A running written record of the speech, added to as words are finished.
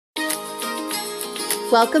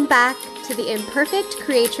Welcome back to the Imperfect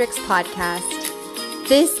Creatrix Podcast.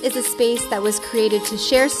 This is a space that was created to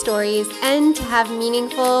share stories and to have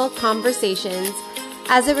meaningful conversations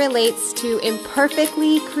as it relates to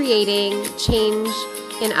imperfectly creating change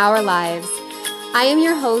in our lives. I am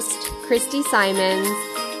your host, Christy Simons,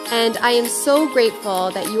 and I am so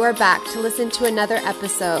grateful that you are back to listen to another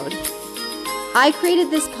episode. I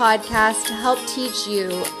created this podcast to help teach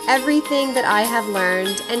you everything that I have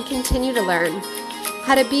learned and continue to learn.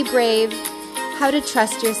 How to be brave, how to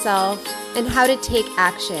trust yourself, and how to take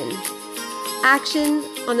action. Action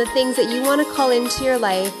on the things that you want to call into your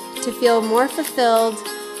life to feel more fulfilled,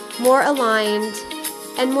 more aligned,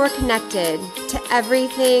 and more connected to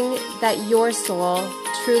everything that your soul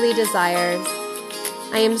truly desires.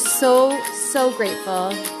 I am so grateful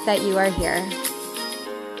that you are here.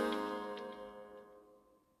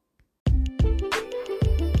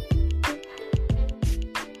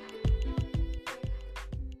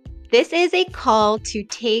 This is a call to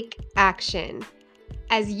take action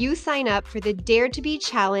as you sign up for the Dare to Be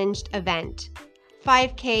Challenged event,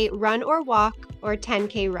 5K run or walk or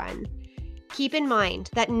 10K run. Keep in mind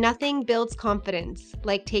that nothing builds confidence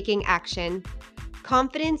like taking action.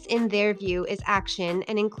 Confidence in their view is action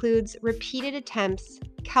and includes repeated attempts,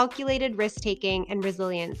 calculated risk-taking, and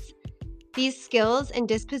resilience. These skills and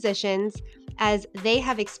dispositions, as they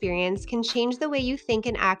have experienced, can change the way you think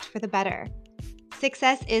and act for the better.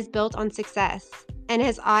 Success is built on success, and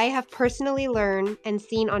as I have personally learned and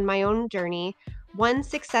seen on my own journey, one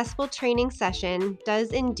successful training session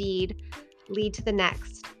does indeed lead to the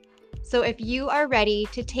next. So if you are ready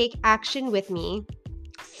to take action with me,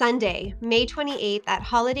 Sunday, May 28th at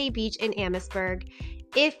Holiday Beach in Amherstburg,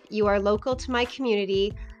 if you are local to my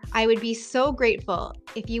community, I would be so grateful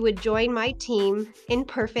if you would join my team,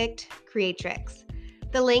 Imperfect Creatrix.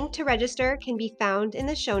 The link to register can be found in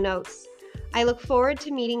the show notes. I look forward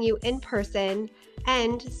to meeting you in person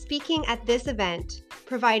and speaking at this event,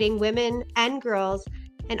 providing women and girls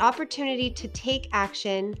an opportunity to take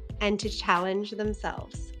action and to challenge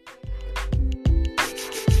themselves.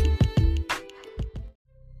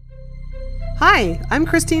 Hi, I'm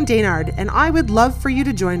Christine Daynard, and I would love for you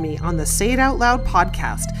to join me on the Say It Out Loud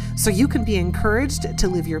podcast so you can be encouraged to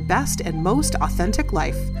live your best and most authentic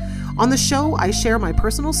life. On the show, I share my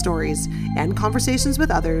personal stories and conversations with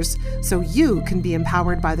others so you can be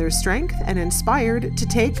empowered by their strength and inspired to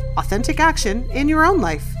take authentic action in your own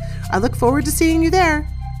life. I look forward to seeing you there.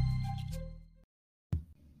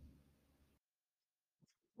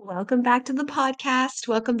 Welcome back to the podcast.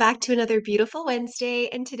 Welcome back to another beautiful Wednesday.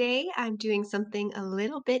 And today I'm doing something a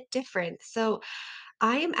little bit different. So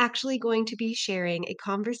I am actually going to be sharing a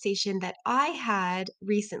conversation that I had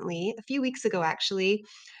recently, a few weeks ago actually,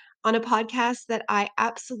 on a podcast that I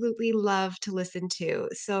absolutely love to listen to.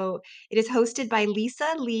 So it is hosted by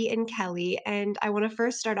Lisa, Lee, and Kellie. And I want to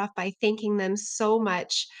first start off by thanking them so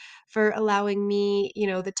much for allowing me,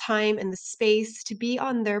 the time and the space to be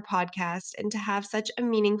on their podcast and to have such a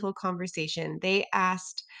meaningful conversation. They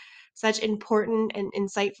asked such important and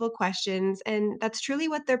insightful questions, and that's truly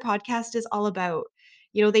what their podcast is all about.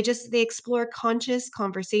 They explore conscious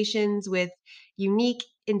conversations with unique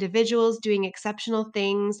individuals doing exceptional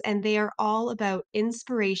things, and they are all about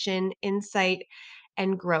inspiration, insight,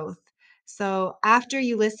 and growth. So after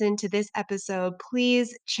you listen to this episode,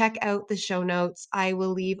 please check out the show notes. I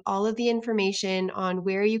will leave all of the information on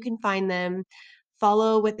where you can find them,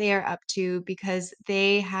 follow what they are up to, because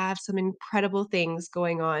they have some incredible things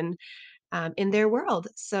going on in their world.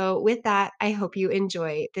 So, with that, I hope you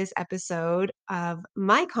enjoy this episode of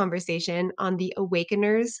my conversation on the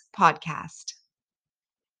Awakeners Podcast.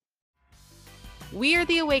 We are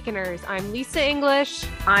the Awakeners. I'm Lisa English.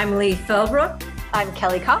 I'm Lee Philbrook. I'm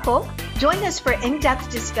Kellie Koppel. Join us for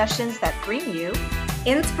in-depth discussions that bring you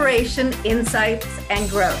inspiration, insights, and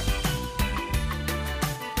growth.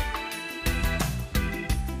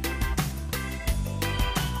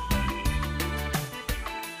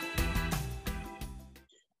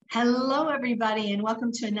 Hello, everybody, and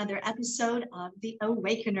welcome to another episode of The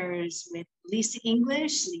Awakeners with Lisa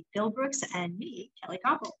English, Lee Philbrooks, and me, Kellie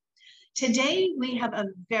Koppel. Today, we have a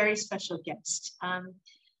very special guest.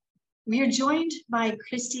 We are joined by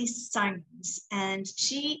Christy Simons, and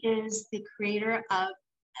she is the creator of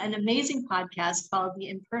an amazing podcast called The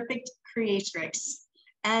Imperfect Creatrix.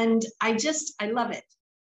 And I love it.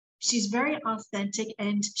 She's very authentic,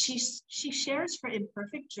 and she shares her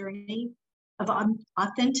imperfect journey of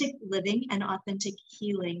authentic living and authentic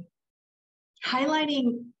healing,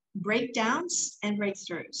 highlighting breakdowns and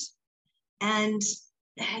breakthroughs, and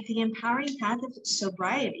the empowering path of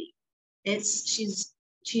sobriety. She's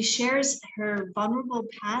She shares her vulnerable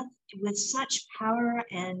path with such power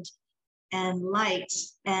and light,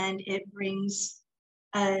 and it brings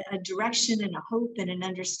a direction and a hope and an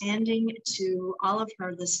understanding to all of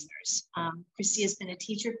her listeners. Christy has been a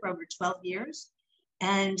teacher for over 12 years,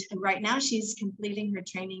 and right now she's completing her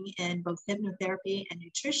training in both hypnotherapy and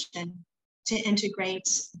nutrition to integrate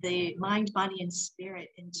the mind, body, and spirit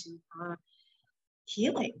into her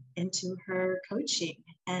healing, into her coaching.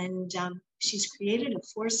 And she's created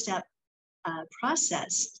a 4-step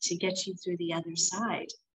process to get you through the other side.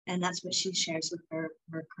 And that's what she shares with her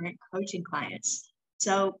current coaching clients.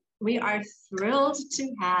 So we are thrilled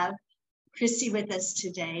to have Christy with us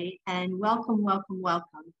today, and welcome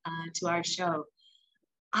to our show.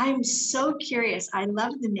 I'm so curious. I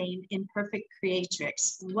love the name Imperfect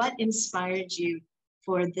Creatrix. What inspired you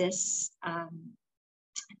for this,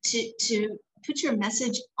 to put your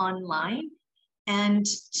message online and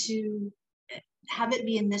to have it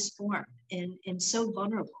be in this form and so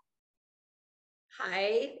vulnerable?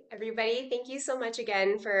 Hi, everybody. Thank you so much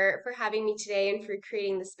again for having me today and for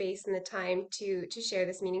creating the space and the time to share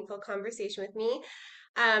this meaningful conversation with me.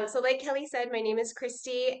 So like Kellie said, my name is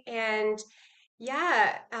Christy, and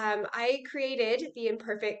I created the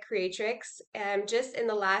Imperfect Creatrix just in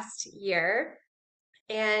the last year.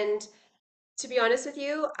 And to be honest with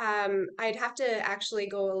you, I'd have to actually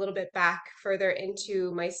go a little bit back further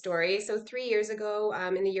into my story. So 3 years ago,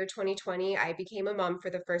 in the year 2020, I became a mom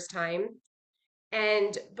for the first time.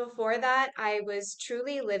 And before that, I was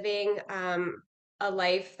truly living a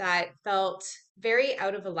life that felt very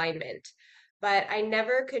out of alignment, but I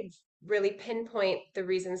never could really pinpoint the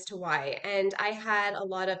reasons to why. And I had a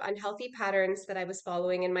lot of unhealthy patterns that I was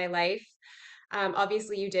following in my life.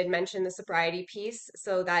 Obviously, you did mention the sobriety piece,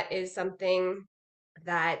 so that is something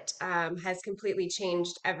that has completely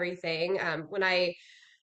changed everything. When I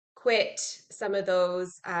quit some of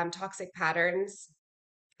those toxic patterns,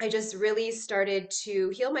 I just really started to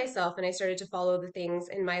heal myself, and I started to follow the things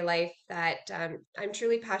in my life that I'm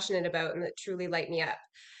truly passionate about and that truly light me up.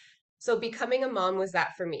 So becoming a mom was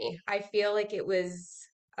that for me. I feel like it was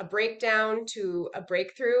a breakdown to a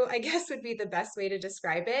breakthrough, I guess would be the best way to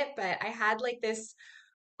describe it. But I had like this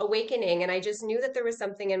awakening, and I just knew that there was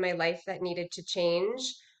something in my life that needed to change.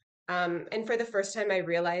 And for the first time, I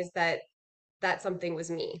realized that that something was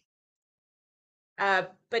me.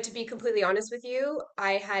 But to be completely honest with you,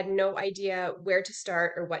 I had no idea where to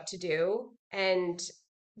start or what to do. And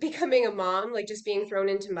becoming a mom, like just being thrown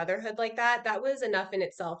into motherhood like that, that was enough in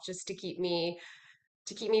itself just to keep me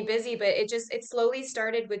busy. But it slowly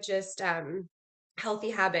started with just healthy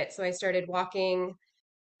habits. So I started walking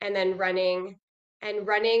and then running. And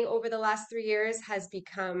running over the last 3 years has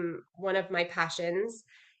become one of my passions.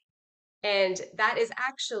 And that is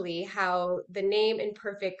actually how the name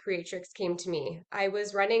Imperfect Creatrix came to me. I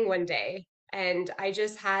was running one day and I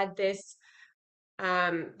just had this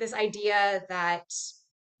idea that,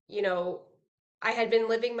 you know, I had been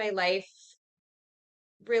living my life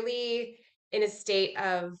really in a state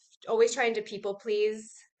of always trying to people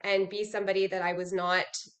please and be somebody that I was not,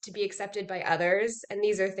 to be accepted by others. And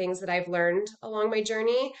these are things that I've learned along my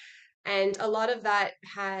journey. And a lot of that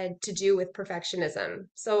had to do with perfectionism.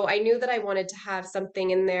 So I knew that I wanted to have something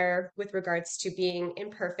in there with regards to being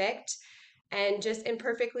imperfect and just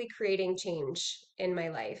imperfectly creating change in my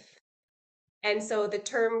life. And so the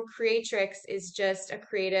term creatrix is just a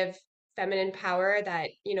creative feminine power that,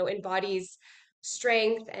 you know, embodies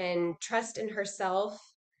strength and trust in herself.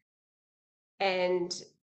 And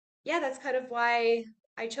yeah, that's kind of why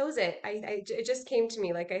I chose it. It just came to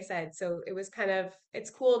me, like I said. So it was it's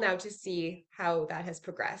cool now to see how that has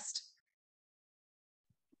progressed.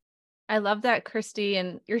 I love that, Christy,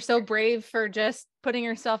 and you're so brave for just putting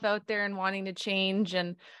yourself out there and wanting to change.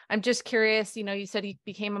 And I'm just curious, you said you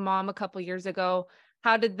became a mom a couple years ago.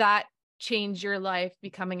 How did that change your life,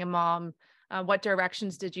 becoming a mom? What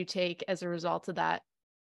directions did you take as a result of that?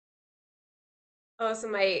 Oh, so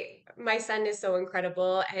my son is so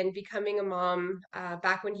incredible, and becoming a mom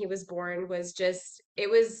back when he was born was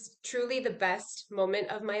it was truly the best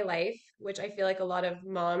moment of my life, which I feel like a lot of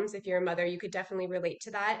moms, if you're a mother, you could definitely relate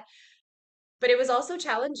to that. But it was also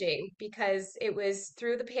challenging because it was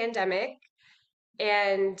through the pandemic,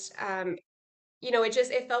 and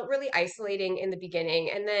it felt really isolating in the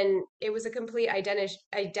beginning, and then it was a complete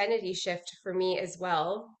identity shift for me as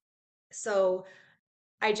well. So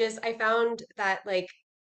I found that like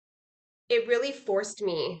it really forced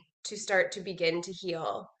me to start to begin to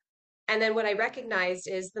heal. And then what I recognized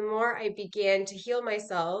is the more I began to heal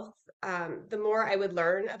myself, the more I would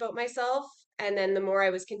learn about myself, and then the more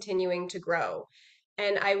I was continuing to grow.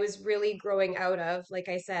 And I was really growing out of, like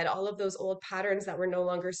I said, all of those old patterns that were no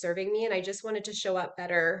longer serving me. And I just wanted to show up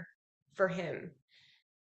better for him.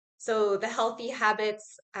 So the healthy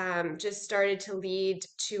habits just started to lead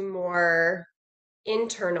to more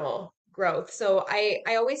internal growth. So I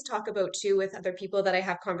always talk about too with other people that I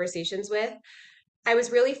have conversations with. I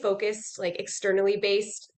was really focused, like externally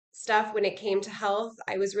based stuff when it came to health.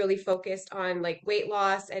 I was really focused on like weight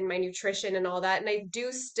loss and my nutrition and all that. And I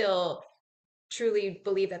do still truly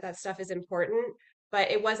believe that that stuff is important.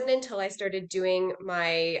 But it wasn't until I started doing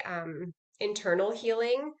my internal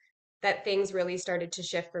healing that things really started to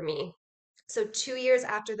shift for me. So 2 years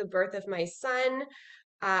after the birth of my son,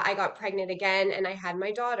 I got pregnant again and I had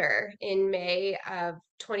my daughter in May of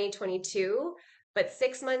 2022. But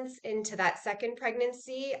 6 months into that second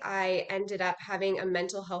pregnancy, I ended up having a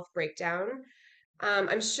mental health breakdown.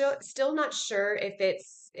 I'm still not sure if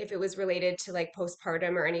it was related to like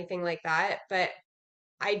postpartum or anything like that, but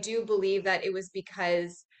I do believe that it was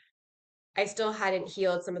because I still hadn't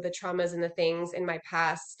healed some of the traumas and the things in my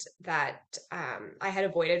past that I had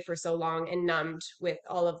avoided for so long and numbed with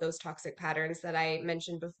all of those toxic patterns that I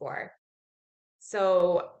mentioned before.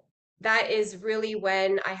 So that is really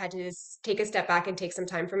when I had to take a step back and take some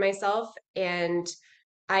time for myself. And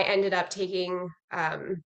I ended up taking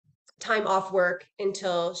time off work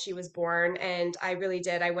until she was born. And I really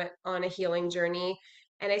did. I went on a healing journey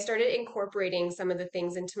and I started incorporating some of the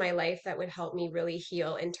things into my life that would help me really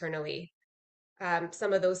heal internally.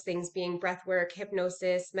 Some of those things being breath work,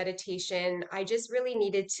 hypnosis, meditation. I just really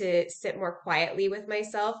needed to sit more quietly with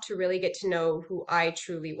myself to really get to know who I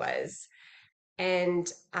truly was.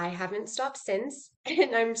 And I haven't stopped since.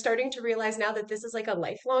 And I'm starting to realize now that this is like a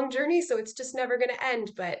lifelong journey. So it's just never going to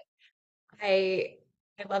end. But I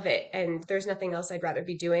I love it. And there's nothing else I'd rather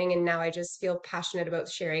be doing. And now I just feel passionate about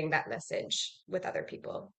sharing that message with other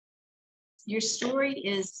people. Your story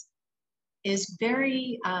is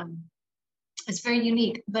very it's very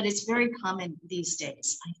unique, but it's very common these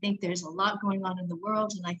days. I think there's a lot going on in the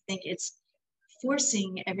world, and I think it's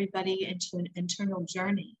forcing everybody into an internal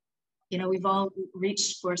journey. You know, we've all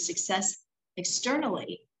reached for success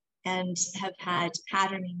externally and have had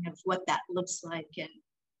patterning of what that looks like.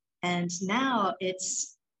 And now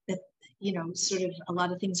it's that, you know, sort of a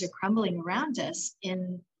lot of things are crumbling around us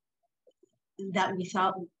in that we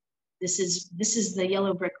thought this is the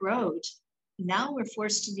yellow brick road. Now we're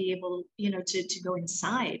forced to be able, you know, to go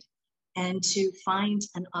inside and to find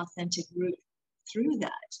an authentic route through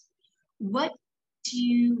that. What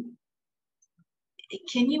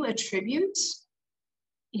can you attribute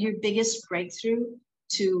your biggest breakthrough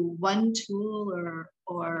to one tool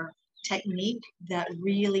or technique that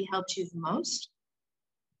really helped you the most?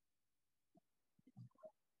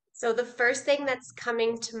 So the first thing that's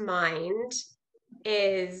coming to mind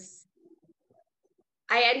is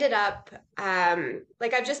I ended up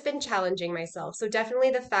like I've just been challenging myself. So definitely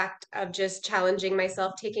the fact of just challenging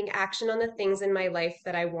myself, taking action on the things in my life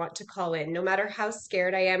that I want to call in, no matter how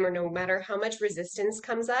scared I am or no matter how much resistance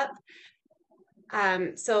comes up.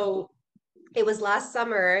 So it was last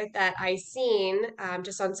summer that I seen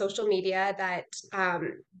just on social media that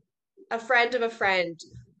a friend of a friend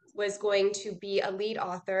was going to be a lead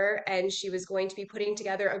author and she was going to be putting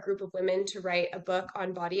together a group of women to write a book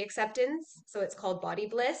on body acceptance. So it's called Body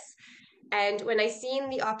Bliss. And when I seen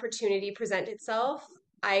the opportunity present itself,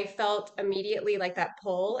 I felt immediately like that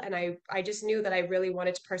pull. And I just knew that I really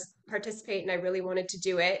wanted to participate and I really wanted to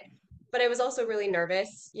do it. But I was also really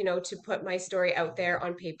nervous, you know, to put my story out there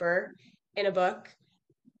on paper in a book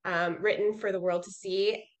written for the world to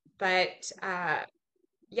see. But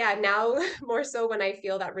yeah, now more so when I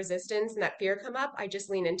feel that resistance and that fear come up, I just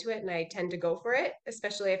lean into it and I tend to go for it,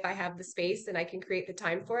 especially if I have the space and I can create the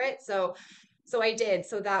time for it. So I did.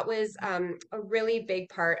 So that was a really big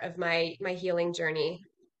part of my healing journey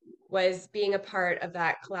was being a part of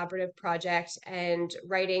that collaborative project and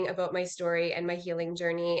writing about my story and my healing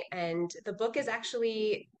journey. And the book is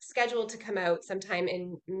actually scheduled to come out sometime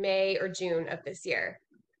in May or June of this year.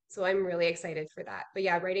 So I'm really excited for that. But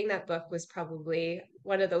yeah, writing that book was probably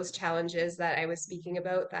one of those challenges that I was speaking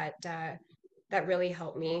about that really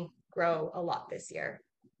helped me grow a lot this year.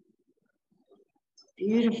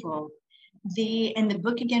 Beautiful. And the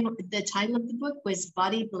book again, the title of the book was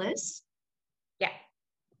Body Bliss. Yeah.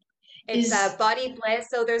 It's Body Bliss.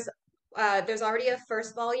 So there's already a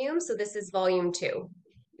first volume. So this is volume 2.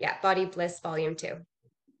 Yeah, Body Bliss volume 2.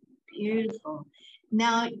 Beautiful.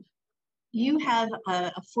 Now you have a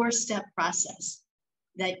 4-step process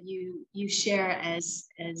that you share as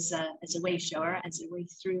a way shower, as a way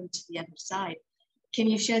through to the other side. Can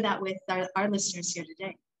you share that with our listeners here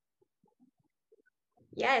today?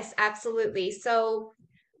 Yes, absolutely. So,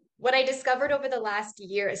 what I discovered over the last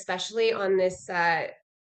year, especially on this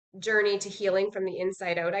journey to healing from the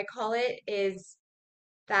inside out, I call it, is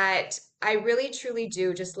that I really truly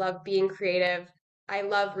do just love being creative. I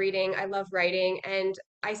love reading, I love writing, and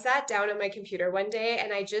I sat down at my computer one day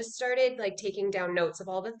and I just started like taking down notes of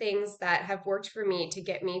all the things that have worked for me to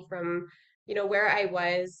get me from, where I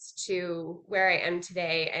was to where I am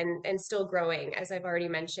today and still growing, as I've already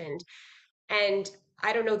mentioned. And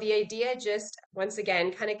I don't know, the idea just once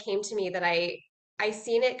again kind of came to me that I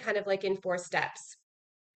seen it kind of like in four steps,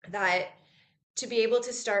 that to be able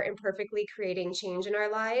to start imperfectly creating change in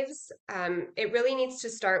our lives, it really needs to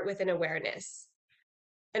start with an awareness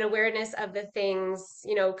of the things,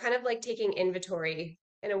 kind of like taking inventory,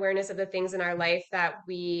 an awareness of the things in our life that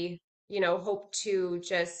we, hope to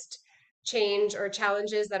just change, or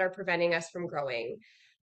challenges that are preventing us from growing.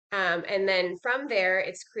 And then from there,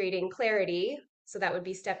 it's creating clarity. So that would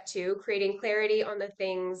be step two, creating clarity on the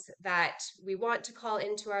things that we want to call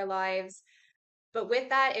into our lives. But with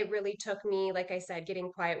that, it really took me, like I said,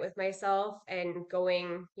 getting quiet with myself and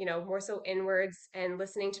going, more so inwards and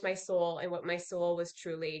listening to my soul and what my soul was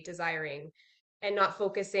truly desiring, and not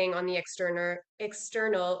focusing on the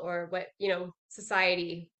external or what,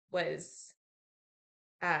 society was,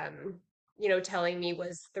 um, telling me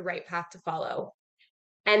was the right path to follow.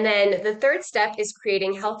 And then the third step is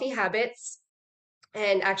creating healthy habits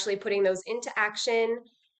and actually putting those into action.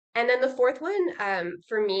 And then the fourth one,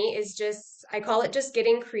 for me, is just, I call it just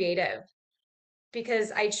getting creative,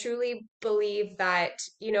 because I truly believe that,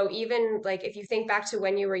 even like if you think back to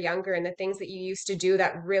when you were younger and the things that you used to do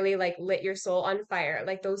that really like lit your soul on fire,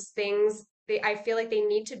 like those things, I feel like they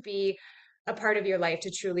need to be a part of your life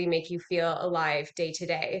to truly make you feel alive day to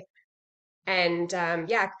day. And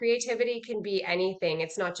yeah, creativity can be anything.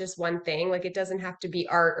 It's not just one thing. Like it doesn't have to be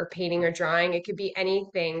art or painting or drawing. It could be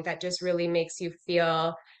anything that just really makes you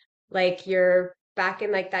feel like you're back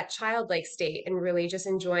in like that childlike state and really just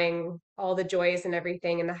enjoying all the joys and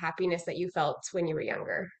everything and the happiness that you felt when you were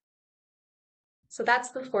younger. So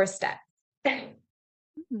that's the fourth step.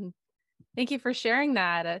 Mhm. Thank you for sharing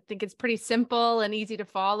that. I think it's pretty simple and easy to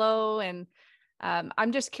follow. And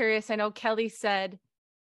I'm just curious. I know Kellie said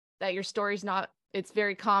that your story's not, it's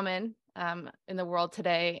very common in the world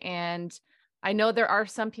today. And I know there are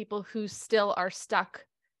some people who still are stuck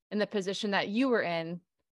in the position that you were in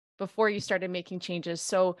before you started making changes.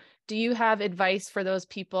 So do you have advice for those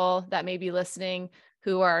people that may be listening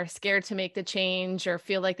who are scared to make the change or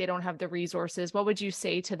feel like they don't have the resources? What would you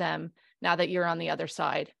say to them now that you're on the other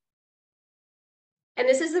side? And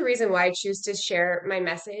this is the reason why I choose to share my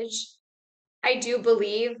message. I do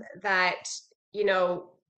believe that, you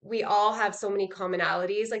know, we all have so many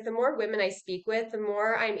commonalities. Like the more women I speak with, the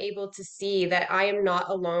more I'm able to see that I am not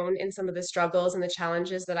alone in some of the struggles and the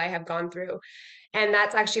challenges that I have gone through. And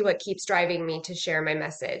that's actually what keeps driving me to share my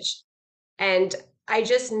message. And I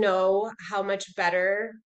just know how much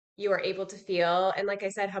better you are able to feel. And like I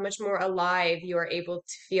said, how much more alive you are able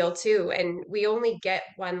to feel too. And we only get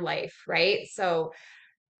one life, right? So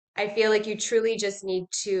I feel like you truly just need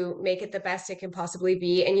to make it the best it can possibly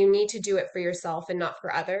be. And you need to do it for yourself and not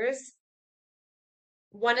for others.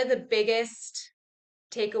 One of the biggest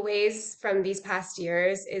takeaways from these past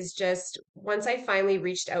years is just once I finally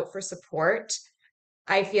reached out for support,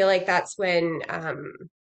 I feel like that's when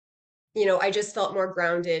I just felt more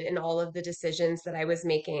grounded in all of the decisions that I was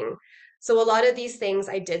making. So a lot of these things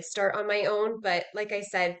I did start on my own, but like I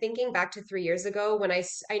said, thinking back to 3 years ago when I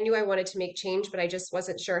knew I wanted to make change, but I just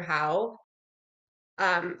wasn't sure how.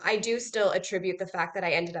 I do still attribute the fact that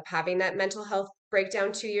I ended up having that mental health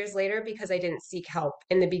breakdown 2 years later because I didn't seek help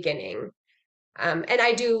in the beginning. And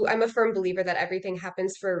I'm a firm believer that everything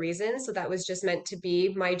happens for a reason. So that was just meant to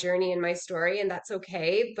be my journey and my story, and that's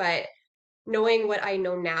okay. But knowing what I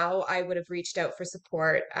know now, I would have reached out for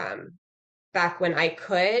support back when I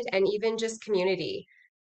could, and even just community.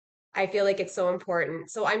 I feel like it's so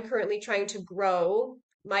important. So I'm currently trying to grow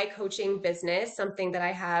my coaching business, something that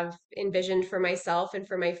I have envisioned for myself and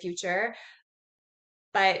for my future.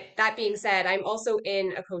 But that being said, I'm also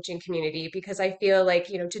in a coaching community because I feel like,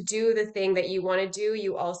 to do the thing that you want to do,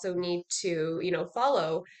 you also need to,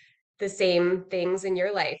 follow the same things in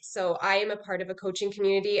your life. So I am a part of a coaching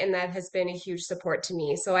community, and that has been a huge support to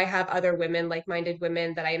me. So I have other women, like-minded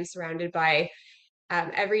women that I am surrounded by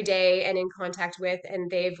every day and in contact with, and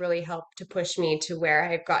they've really helped to push me to where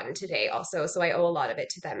I've gotten today also. So I owe a lot of it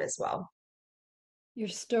to them as well. Your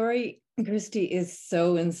story, Christy, is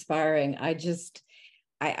so inspiring. I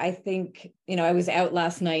think, I was out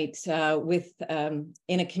last night with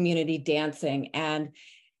in a community dancing, and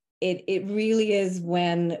it really is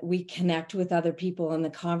when we connect with other people, and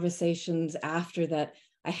the conversations after that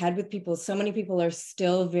I had with people. So many people are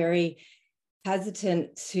still very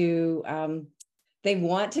hesitant to, they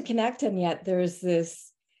want to connect, and yet there's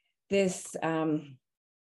this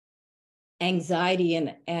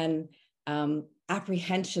anxiety and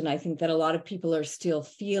apprehension, I think, that a lot of people are still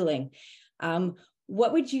feeling.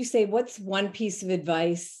 What would you say, what's one piece of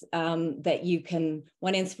advice that you can,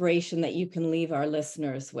 one inspiration that you can leave our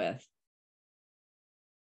listeners with?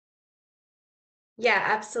 Yeah,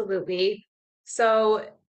 absolutely. So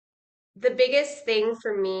the biggest thing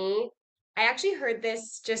for me, I actually heard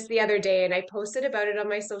this just the other day and I posted about it on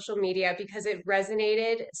my social media because it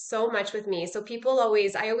resonated so much with me. So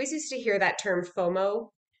I always used to hear that term FOMO,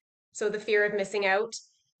 so the fear of missing out.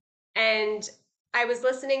 And I was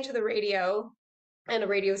listening to the radio and a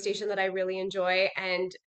radio station that I really enjoy.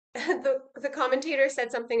 And the commentator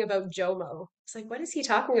said something about JOMO. It's like, what is he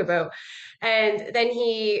talking about? And then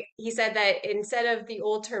he said that instead of the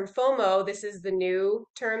old term FOMO, this is the new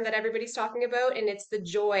term that everybody's talking about, and it's the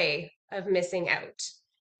joy of missing out.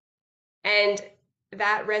 And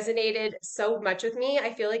that resonated so much with me.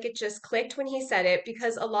 I feel like it just clicked when he said it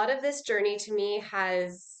because a lot of this journey to me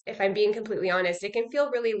has, if I'm being completely honest, it can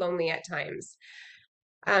feel really lonely at times.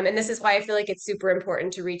 And this is why I feel like it's super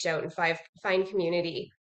important to reach out and find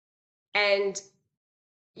community. And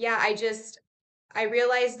yeah, I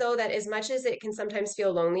realize though that as much as it can sometimes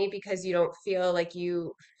feel lonely because you don't feel like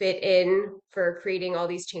you fit in for creating all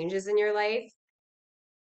these changes in your life,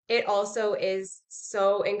 it also is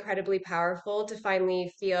so incredibly powerful to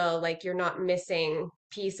finally feel like you're not missing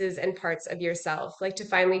pieces and parts of yourself. Like to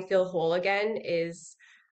finally feel whole again is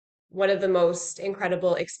one of the most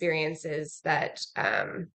incredible experiences that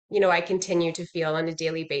I continue to feel on a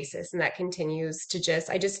daily basis. And that continues to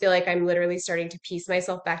I just feel like I'm literally starting to piece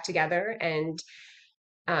myself back together. And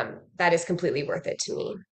that is completely worth it to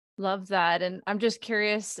me. Love that. And I'm just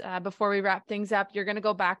curious, before we wrap things up, you're going to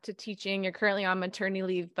go back to teaching. You're currently on maternity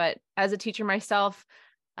leave, but as a teacher myself,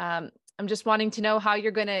 I'm just wanting to know how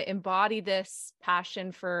you're going to embody this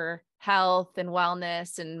passion for health and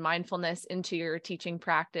wellness and mindfulness into your teaching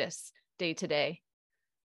practice day to day.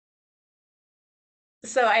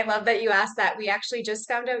 So I love that you asked that. We actually just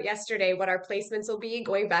found out yesterday what our placements will be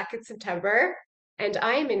going back in September. And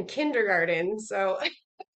I'm in kindergarten. So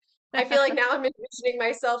I feel like now I'm envisioning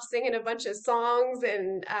myself singing a bunch of songs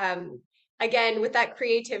and again with that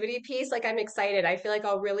creativity piece, like I'm excited. I feel like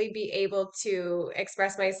I'll really be able to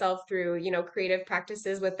express myself through, creative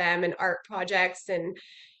practices with them and art projects. And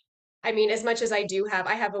I mean, as much as I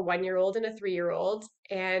have a 1-year-old and a 3-year-old,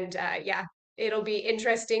 and yeah, it'll be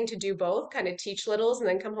interesting to do both, kind of teach littles and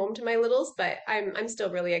then come home to my littles. But I'm still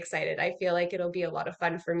really excited. I feel like it'll be a lot of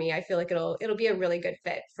fun for me. I feel like it'll be a really good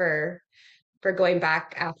fit for going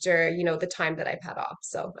back after, the time that I've had off.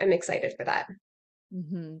 So I'm excited for that.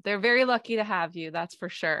 Mm-hmm. They're very lucky to have you, that's for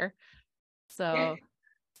sure. So,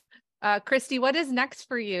 Christy, what is next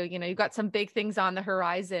for you? You've got some big things on the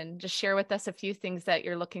horizon. Just share with us a few things that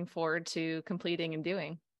you're looking forward to completing and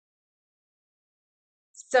doing.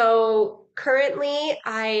 So currently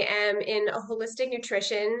I am in a holistic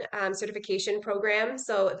nutrition certification program.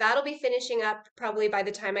 So that'll be finishing up probably by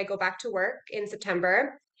the time I go back to work in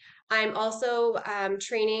September. I'm also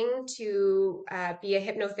training to be a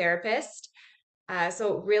hypnotherapist.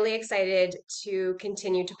 So really excited to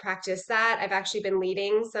continue to practice that. I've actually been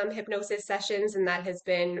leading some hypnosis sessions and that has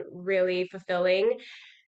been really fulfilling.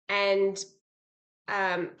 And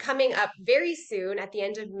coming up very soon at the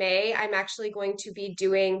end of May, I'm actually going to be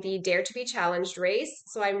doing the Dare to be Challenged race.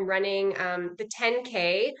 So I'm running the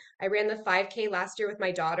 10K. I ran the 5K last year with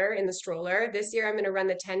my daughter in the stroller. This year I'm going to run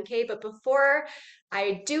the 10K. But before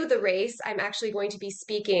I do the race, I'm actually going to be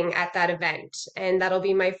speaking at that event. And that'll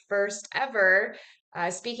be my first ever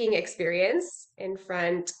speaking experience in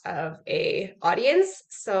front of a audience.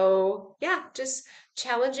 So yeah, just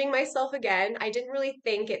challenging myself again. I didn't really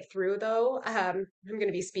think it through though. I'm going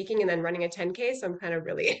to be speaking and then running a 10K, so I'm kind of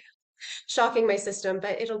really shocking my system,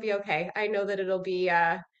 but it'll be okay. I know that it'll be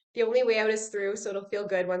the only way out is through, so it'll feel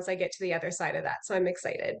good once I get to the other side of that. So I'm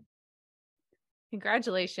excited.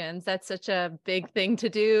 Congratulations. That's such a big thing to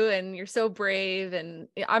do. And you're so brave. And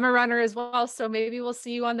I'm a runner as well. So maybe we'll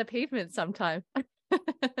see you on the pavement sometime.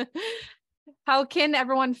 How can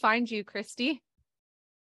everyone find you, Christy?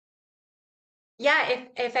 yeah,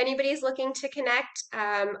 if anybody's looking to connect,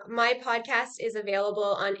 my podcast is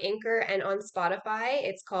available on Anchor and on Spotify.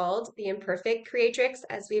 It's called The Imperfect Creatrix,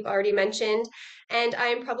 as we've already mentioned. And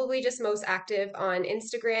I'm probably just most active on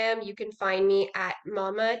Instagram. You can find me at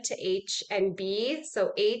Mama to H and B.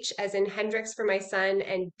 So H as in Hendrix for my son,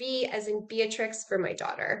 and B as in Beatrix for my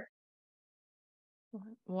daughter.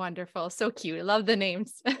 Wonderful. So cute. I love the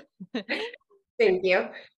names. Thank you.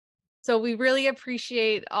 So we really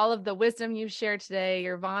appreciate all of the wisdom you've shared today,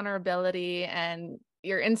 your vulnerability, and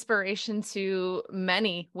your inspiration to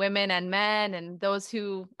many women and men and those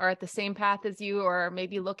who are at the same path as you or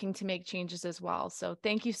maybe looking to make changes as well. So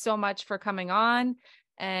thank you so much for coming on.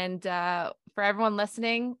 And for everyone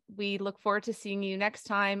listening, we look forward to seeing you next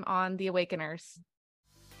time on The Awakeners.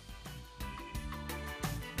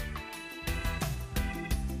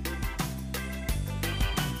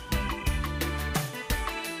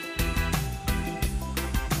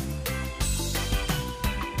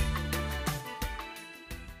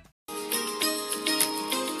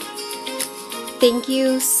 Thank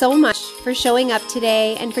you so much for showing up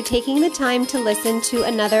today and for taking the time to listen to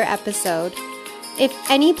another episode. If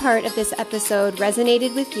any part of this episode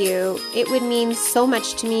resonated with you, it would mean so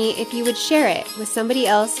much to me if you would share it with somebody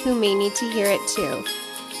else who may need to hear it too.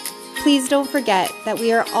 Please don't forget that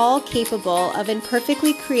we are all capable of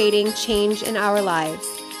imperfectly creating change in our lives.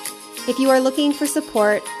 If you are looking for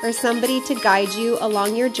support or somebody to guide you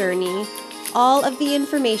along your journey, all of the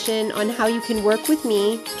information on how you can work with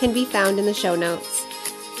me can be found in the show notes.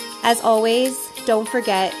 As always, don't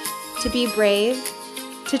forget to be brave,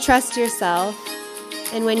 to trust yourself,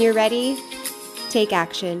 and when you're ready, take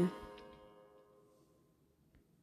action.